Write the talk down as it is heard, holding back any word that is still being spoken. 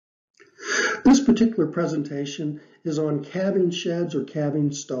This particular presentation is on calving sheds or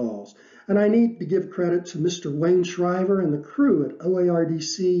calving stalls, and I need to give credit to Mr. Wayne Shriver and the crew at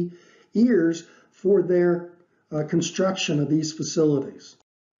OARDC EARS for their construction of these facilities.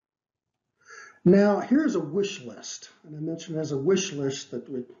 Now, here's a wish list, and I mentioned as a wish list that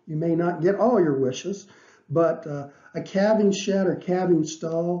you may not get all your wishes, but a calving shed or calving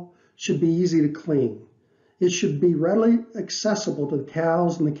stall should be easy to clean. It should be readily accessible to the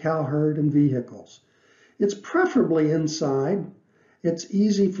cows and the cow herd and vehicles. It's preferably inside. It's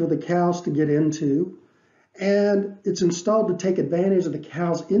easy for the cows to get into, and it's installed to take advantage of the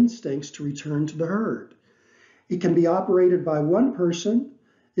cow's instincts to return to the herd. It can be operated by one person.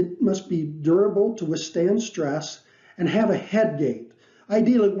 It must be durable to withstand stress and have a head gate,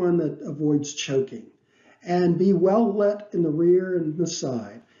 ideally one that avoids choking, and be well lit in the rear and the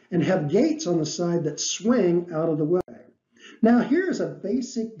side, and have gates on the side that swing out of the way. Now here's a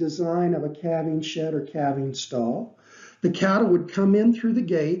basic design of a calving shed or calving stall. The cattle would come in through the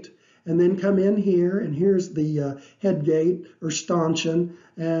gate and then come in here, and here's the head gate or stanchion,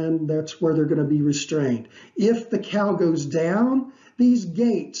 and that's where they're going to be restrained. If the cow goes down, these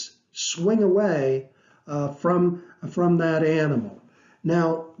gates swing away from that animal.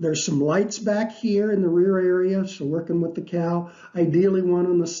 Now, there's some lights back here in the rear area, so working with the cow, ideally one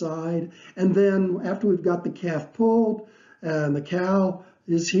on the side. And then after we've got the calf pulled and the cow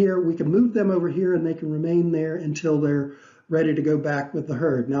is here, we can move them over here and they can remain there until they're ready to go back with the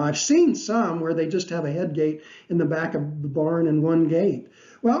herd. Now, I've seen some where they just have a head gate in the back of the barn and one gate.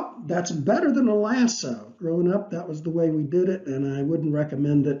 Well, that's better than a lasso. Growing up, that was the way we did it, and I wouldn't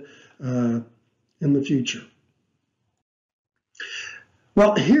recommend it in the future.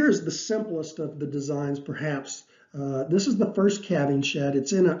 Well, here's the simplest of the designs, perhaps. This is the first calving shed.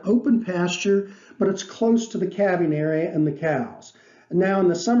 It's in an open pasture, but it's close to the calving area and the cows. And now in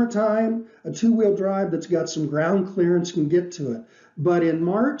the summertime, a two-wheel drive that's got some ground clearance can get to it. But in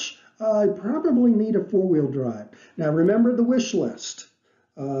March, I probably need a four-wheel drive. Now remember the wish list.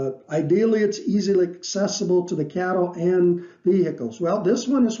 Ideally, it's easily accessible to the cattle and vehicles. Well, this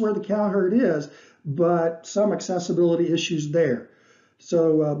one is where the cow herd is, but some accessibility issues there.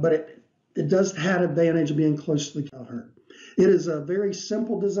 So, but it does have advantage of being close to the cow herd. It is a very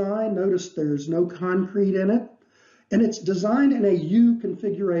simple design. Notice there's no concrete in it, and it's designed in a U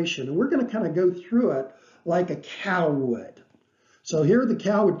configuration. And we're going to kind of go through it like a cow would. So here the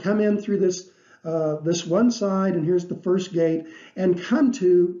cow would come in through this one side, and here's the first gate, and come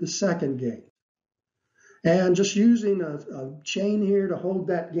to the second gate. And just using a chain here to hold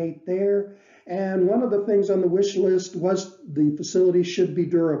that gate there. And one of the things on the wish list was the facility should be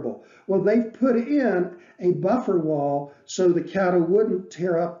durable. Well, they've put in a buffer wall so the cattle wouldn't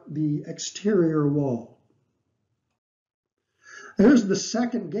tear up the exterior wall. There's the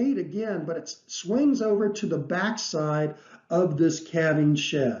second gate again, but it swings over to the back side of this calving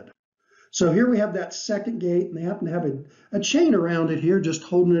shed. So here we have that second gate, and they happen to have a chain around it here, just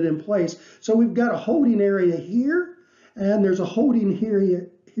holding it in place. So we've got a holding area here, and there's a holding area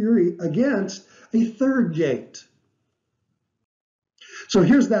here against a third gate. So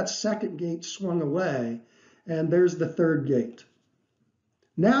here's that second gate swung away, and there's the third gate.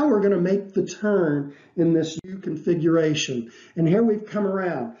 Now we're going to make the turn in this U configuration, and here we've come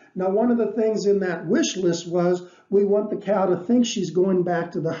around. Now one of the things in that wish list was we want the cow to think she's going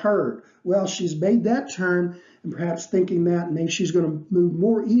back to the herd. Well, she's made that turn, and perhaps thinking that maybe she's going to move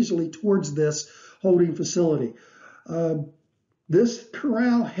more easily towards this holding facility. This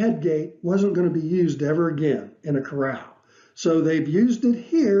corral head gate wasn't going to be used ever again in a corral. So they've used it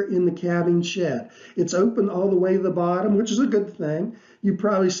here in the calving shed. It's open all the way to the bottom, which is a good thing. You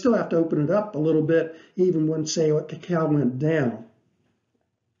probably still have to open it up a little bit, even when, say, a cow went down.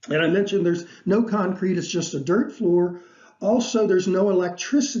 And I mentioned there's no concrete, it's just a dirt floor. Also, there's no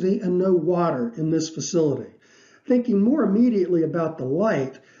electricity and no water in this facility. Thinking more immediately about the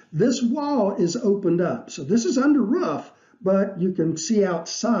light, this wall is opened up. So this is under roof, but you can see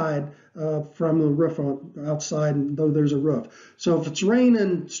outside from the roof outside, though there's a roof. So if it's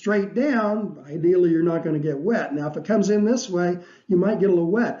raining straight down, ideally you're not going to get wet. Now if it comes in this way, you might get a little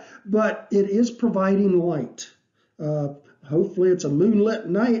wet, but it is providing light. Hopefully it's a moonlit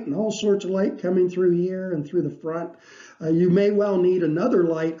night and all sorts of light coming through here and through the front. You may well need another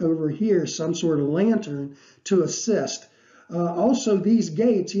light over here, some sort of lantern to assist. Also, these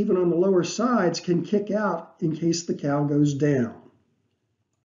gates, even on the lower sides, can kick out in case the cow goes down.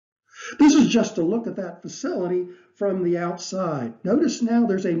 This is just a look at that facility from the outside. Notice now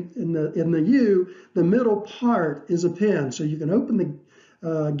there's in the U, the middle part is a pin, so you can open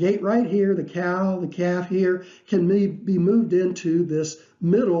gate right here, the cow, the calf here, can be moved into this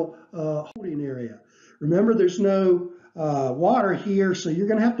middle holding area. Remember, there's no water here, so you're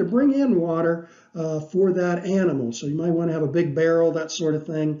going to have to bring in water for that animal. So you might want to have a big barrel, that sort of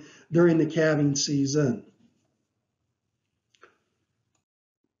thing, during the calving season.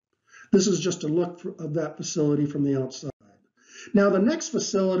 This is just a look of that facility from the outside. Now, the next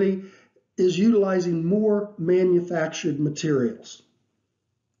facility is utilizing more manufactured materials.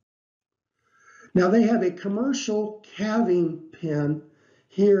 Now, they have a commercial calving pen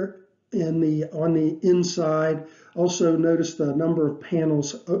here on the inside. Also, notice the number of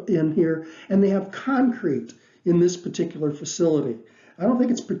panels in here, and they have concrete in this particular facility. I don't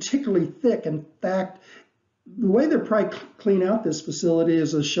think it's particularly thick. In fact, the way they're probably clean out this facility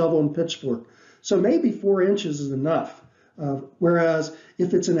is a shovel and pitchfork. So maybe 4 inches is enough. Whereas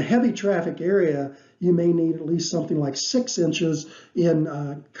if it's in a heavy traffic area, you may need at least something like 6 inches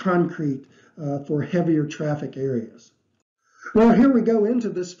in concrete for heavier traffic areas. Well, here we go into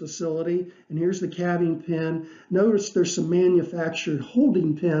this facility, and here's the calving pen. Notice there's some manufactured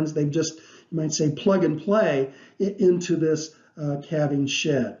holding pens. They've just, you might say, plug and play into this calving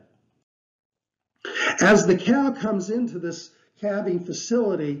shed. As the cow comes into this calving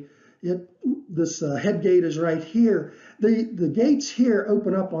facility, this head gate is right here. The gates here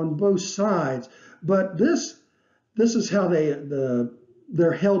open up on both sides, but this is how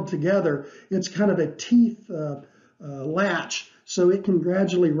they're held together. It's kind of a teeth latch, so it can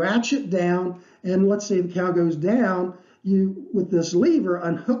gradually ratchet down, and let's say the cow goes down, you, with this lever,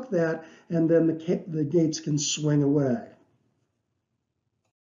 unhook that, and then the gates can swing away.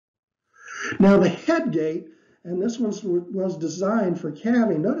 Now the head gate, and this one was designed for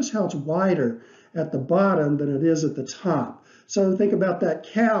calving. Notice how it's wider at the bottom than it is at the top. So think about that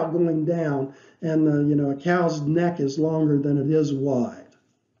cow going down, and a cow's neck is longer than it is wide.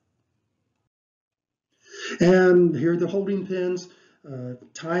 And here are the holding pens.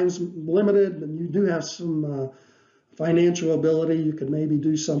 Time's limited, and you do have some financial ability. You could maybe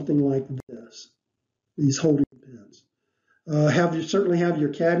do something like this, these holding pens. Certainly have your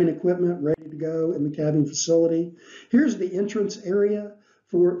calving equipment ready to go in the calving facility. Here's the entrance area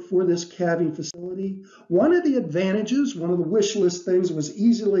for this calving facility. One of the advantages, one of the wish list things, was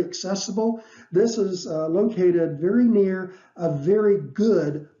easily accessible. This is located very near a very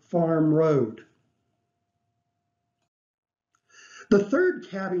good farm road. The third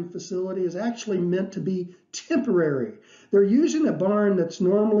calving facility is actually meant to be temporary. They're using a barn that's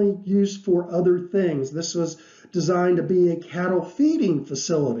normally used for other things. This was designed to be a cattle feeding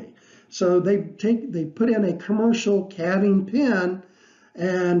facility. So they put in a commercial calving pen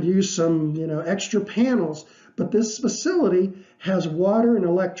and use some extra panels. But this facility has water and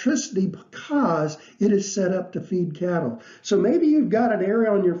electricity because it is set up to feed cattle. So maybe you've got an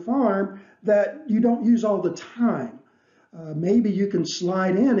area on your farm that you don't use all the time. Maybe you can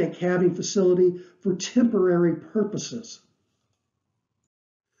slide in a calving facility for temporary purposes.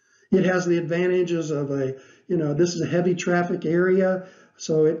 It has the advantages of this is a heavy traffic area,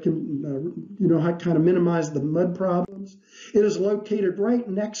 so it can, kind of minimize the mud problems. It is located right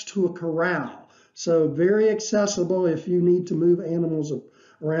next to a corral, so very accessible if you need to move animals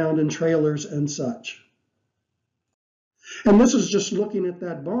around in trailers and such. And this is just looking at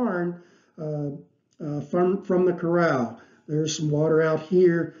that barn from the corral. There's some water out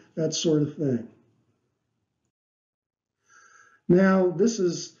here, that sort of thing. Now, this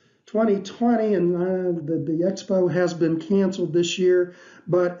is 2020, and the expo has been canceled this year,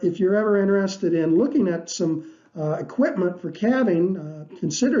 but if you're ever interested in looking at some equipment for calving,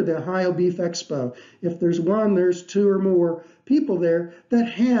 consider the Ohio Beef Expo. If there's one, there's 2 or more people there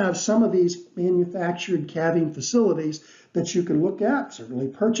that have some of these manufactured calving facilities that you can look at, certainly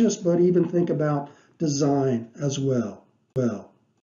purchase, but even think about design as well.